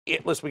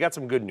Listen, we got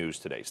some good news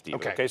today, Steve.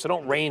 Okay. Okay, so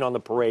don't rain on the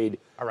parade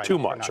All right, too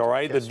much, all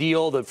right? yes. The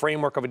deal, the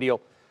framework of a deal.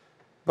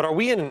 But are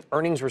we in an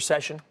earnings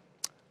recession?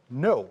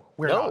 No,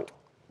 we're not.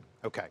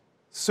 Okay.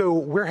 So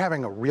we're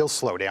having a real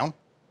slowdown.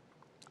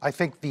 I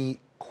think the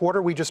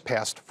quarter we just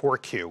passed,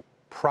 4Q,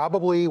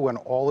 probably when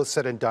all is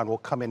said and done will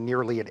come in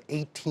nearly at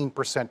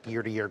 18%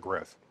 year-to-year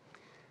growth.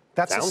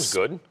 Sounds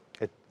good.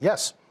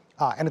 Yes,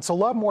 and it's a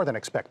lot more than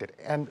expected.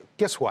 And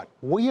guess what?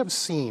 We have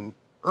seen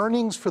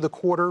earnings for the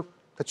quarter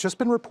that's just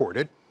been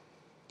reported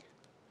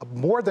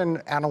more than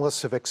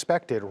analysts have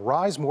expected,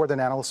 rise more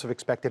than analysts have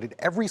expected in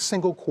every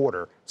single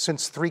quarter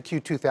since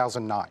 3Q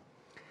 2009.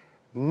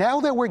 Now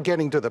that we're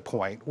getting to the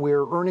point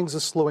where earnings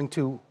is slowing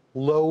to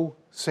low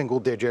single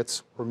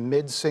digits or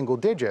mid single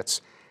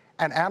digits,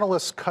 and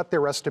analysts cut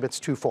their estimates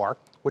too far,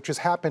 which has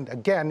happened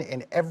again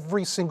in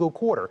every single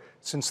quarter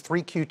since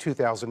 3Q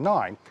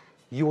 2009,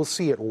 you will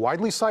see it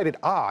widely cited,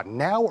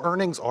 now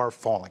earnings are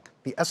falling.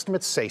 The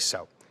estimates say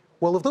so.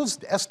 Well, if those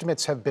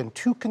estimates have been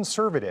too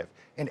conservative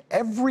in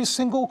every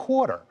single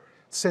quarter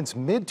since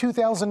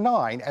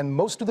mid-2009 and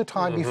most of the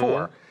time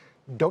before,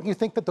 don't you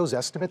think that those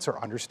estimates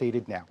are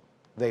understated now?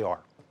 They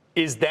are.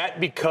 Is that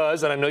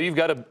because, and I know you've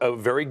got a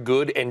very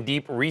good and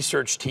deep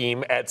research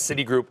team at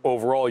Citigroup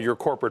overall, your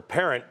corporate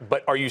parent,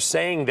 but are you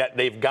saying that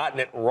they've gotten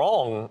it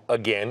wrong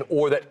again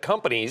or that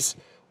companies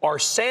are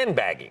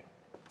sandbagging?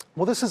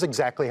 Well, this is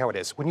exactly how it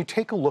is. When you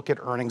take a look at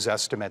earnings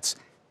estimates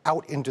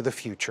out into the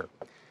future,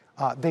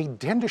 they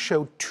tend to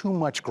show too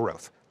much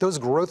growth. Those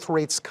growth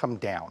rates come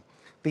down.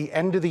 The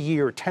end of the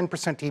year 10%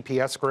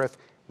 EPS growth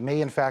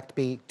may in fact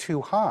be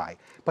too high,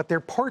 but they're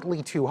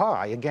partly too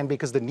high, again,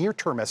 because the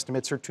near-term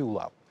estimates are too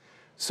low.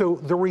 So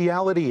the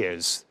reality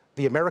is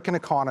the American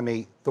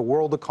economy, the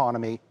world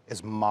economy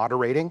is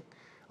moderating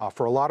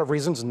for a lot of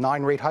reasons,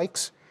 9 rate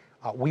hikes.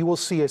 We will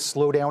see a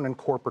slowdown in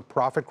corporate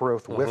profit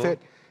growth with it.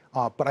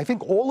 But I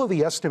think all of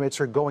the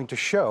estimates are going to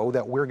show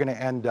that we're going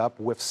to end up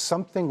with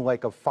something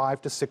like a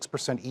 5 to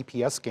 6%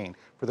 EPS gain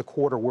for the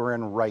quarter we're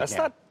in right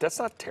now. That's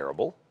not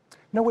terrible.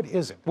 No, it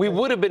isn't. We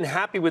would have been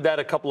happy with that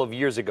a couple of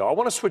years ago. I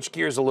want to switch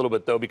gears a little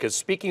bit, though, because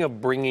speaking of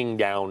bringing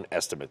down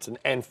estimates,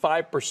 and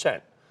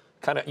 5%,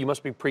 you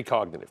must be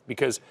precognitive,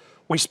 because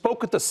we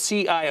spoke with the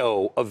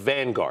CIO of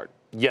Vanguard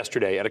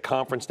yesterday at a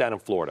conference down in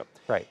Florida.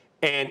 Right.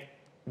 And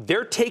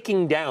they're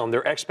taking down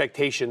their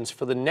expectations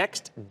for the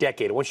next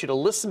decade. I want you to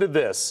listen to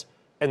this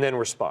and then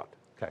respond.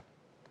 Okay.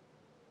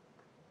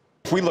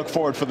 If we look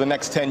forward for the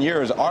next 10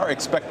 years, our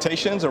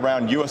expectations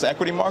around U.S.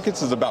 equity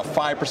markets is about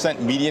 5%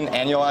 median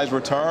annualized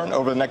return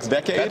over the next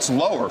decade. That's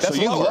lower. That's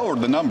so you lower.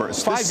 lowered the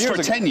numbers. 5 years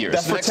for 10 years.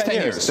 That's for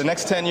 10 years. The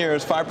next 10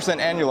 years, 5%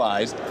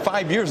 annualized.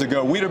 5 years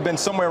ago, we'd have been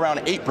somewhere around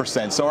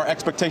 8%. So our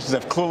expectations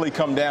have clearly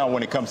come down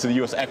when it comes to the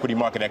U.S. equity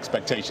market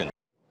expectation.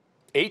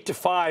 8 to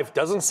 5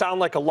 doesn't sound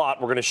like a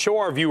lot. We're going to show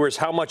our viewers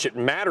how much it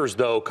matters,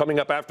 though, coming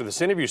up after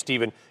this interview,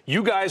 Stephen.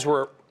 You guys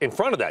were in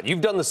front of that.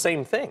 You've done the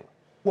same thing.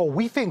 Well,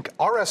 we think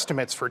our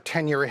estimates for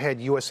 10-year ahead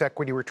U.S.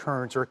 equity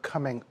returns are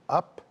coming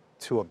up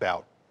to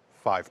about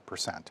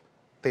 5%.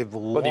 They've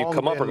Whether you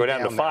come up or go down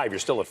to 5, you're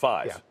still at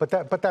 5. Yeah,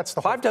 but that's the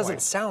whole 5 doesn't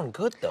point. sound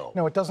good, though.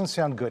 No, it doesn't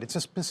sound good. It's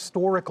just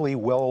historically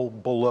well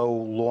below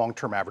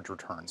long-term average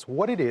returns.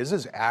 What it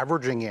is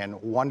averaging in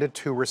 1 to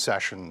 2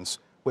 recessions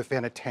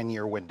within a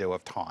 10-year window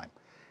of time.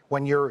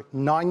 When you're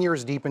 9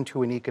 years deep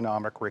into an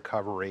economic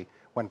recovery,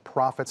 when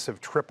profits have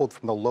tripled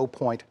from the low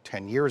point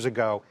 10 years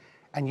ago,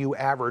 and you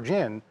average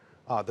in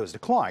those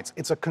declines,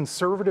 it's a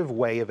conservative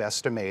way of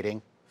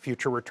estimating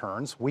future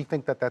returns. We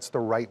think that that's the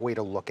right way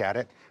to look at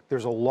it.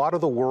 There's a lot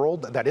of the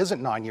world that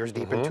isn't 9 years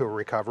deep into a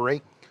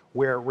recovery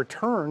where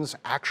returns,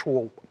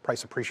 actual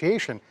price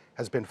appreciation,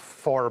 has been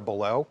far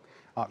below.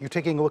 You're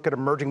taking a look at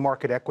emerging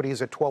market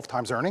equities at 12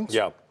 times earnings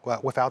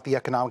without the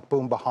economic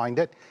boom behind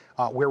it,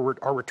 where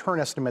our return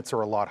estimates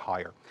are a lot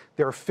higher.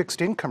 There are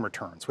fixed income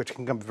returns, which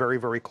can come very,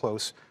 very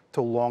close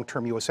to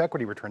long-term U.S.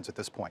 equity returns at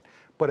this point.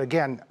 But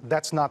again,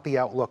 that's not the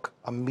outlook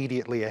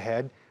immediately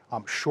ahead.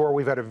 Sure,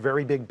 we've had a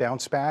very big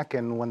bounce back,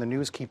 and when the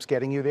news keeps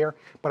getting you there,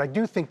 but I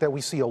do think that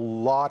we see a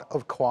lot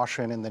of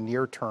caution in the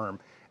near term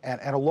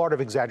and a lot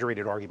of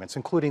exaggerated arguments,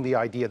 including the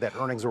idea that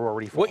earnings are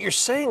already falling. What you're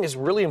saying is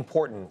really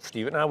important,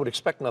 Stephen, and I would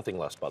expect nothing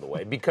less, by the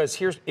way, because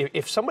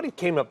if somebody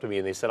came up to me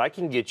and they said, I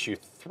can get you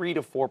 3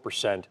 to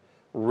 4%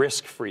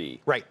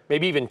 risk-free, right,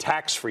 maybe even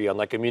tax-free on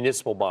like a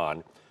municipal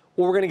bond,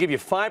 or we're going to give you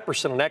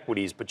 5% on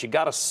equities, but you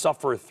got to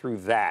suffer through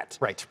that.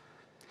 Right.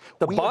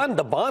 The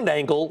bond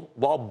angle,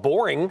 while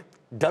boring,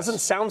 doesn't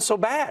sound so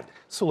bad.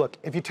 So look,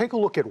 if you take a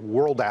look at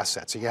world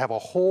assets, and you have a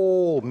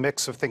whole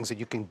mix of things that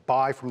you can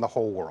buy from the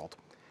whole world,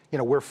 you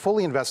know, we're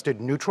fully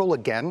invested neutral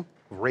again,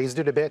 raised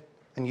it a bit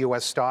in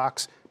U.S.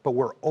 stocks, but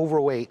we're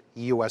overweight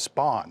U.S.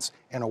 bonds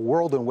in a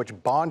world in which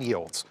bond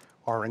yields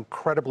are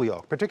incredibly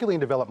low, particularly in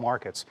developed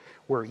markets,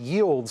 where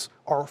yields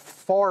are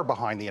far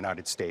behind the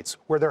United States,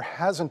 where there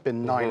hasn't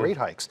been 9 rate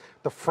hikes.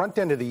 The front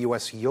end of the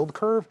U.S. yield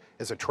curve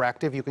is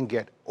attractive. You can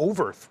get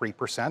over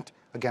 3%,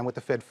 again with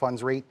the Fed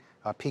funds rate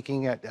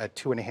peaking at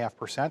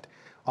 2.5%.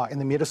 In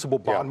the municipal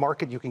bond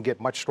market, you can get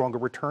much stronger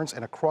returns.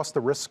 And across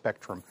the risk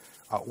spectrum,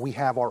 we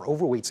have our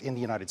overweights in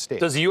the United States.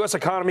 Does the U.S.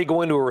 economy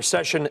go into a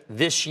recession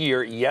this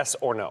year, yes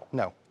or no?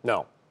 No.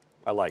 No.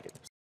 I like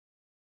it.